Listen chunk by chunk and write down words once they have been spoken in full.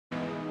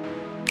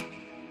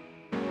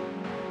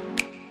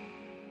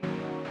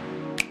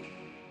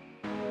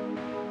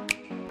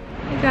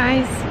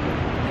guys.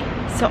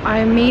 So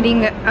I'm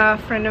meeting a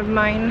friend of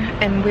mine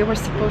and we were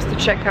supposed to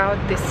check out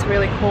this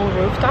really cool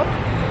rooftop.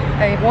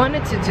 I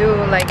wanted to do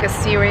like a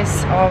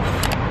series of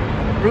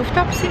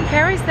rooftops in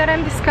Paris that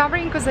I'm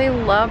discovering because I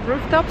love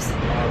rooftops.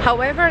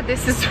 However,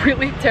 this is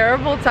really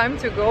terrible time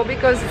to go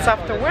because it's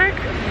after work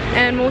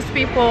and most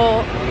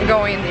people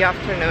go in the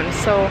afternoon.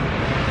 So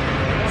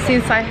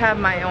since I have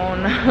my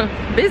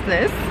own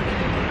business,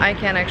 I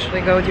can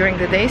actually go during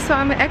the day. So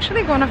I'm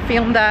actually gonna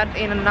film that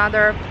in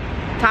another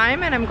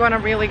time and I'm gonna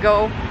really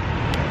go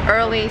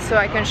early so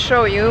I can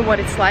show you what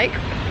it's like.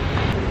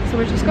 So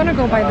we're just gonna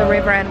go by the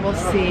river and we'll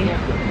see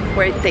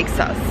where it takes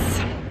us.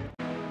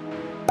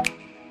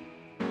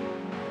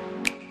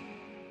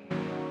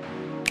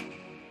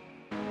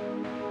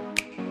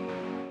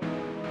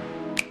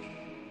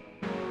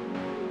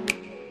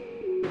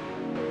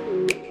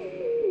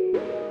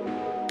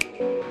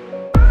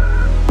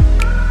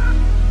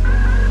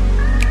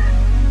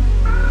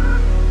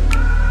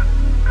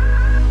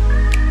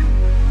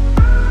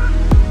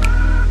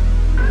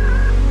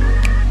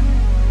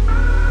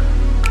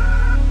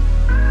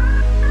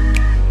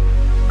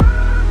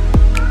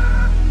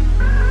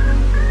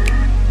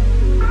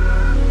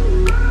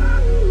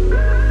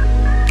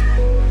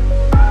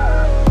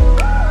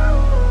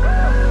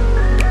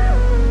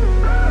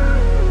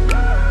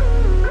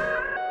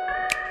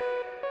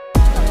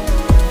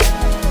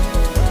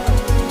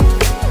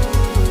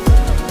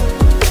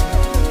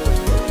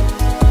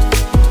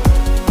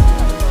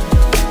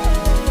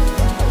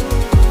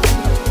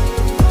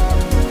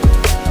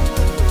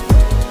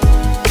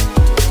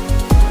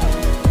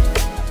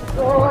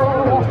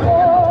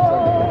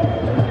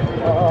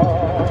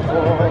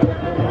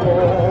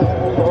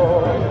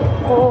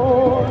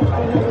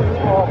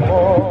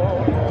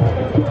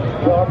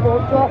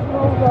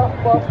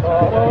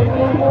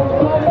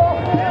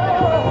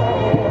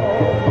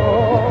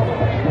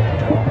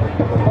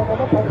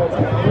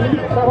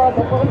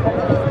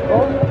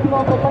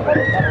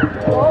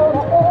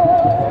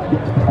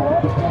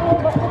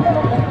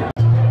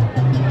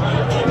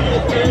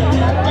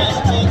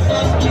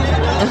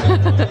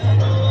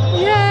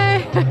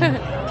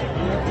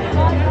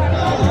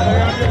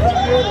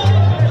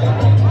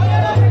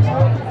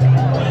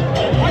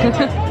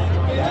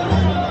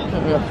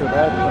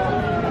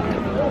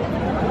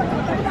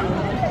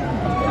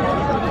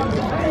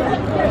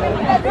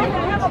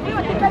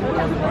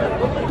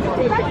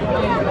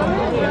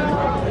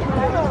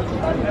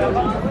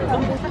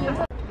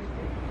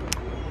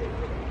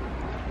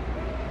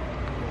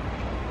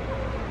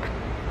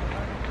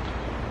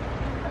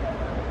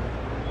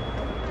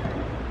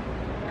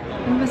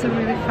 It was a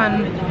really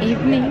fun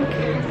evening.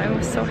 I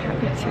was so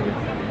happy to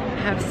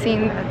have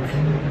seen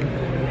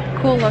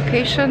that cool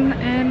location,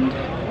 and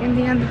in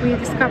the end we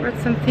discovered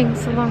some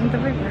things along the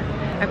river.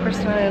 I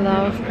personally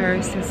love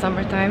Paris in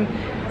summertime,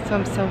 so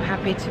I'm so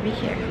happy to be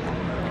here.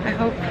 I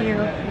hope you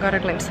got a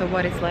glimpse of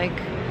what it's like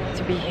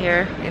to be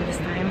here in this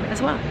time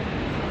as well.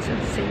 So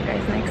see you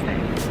guys next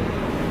time.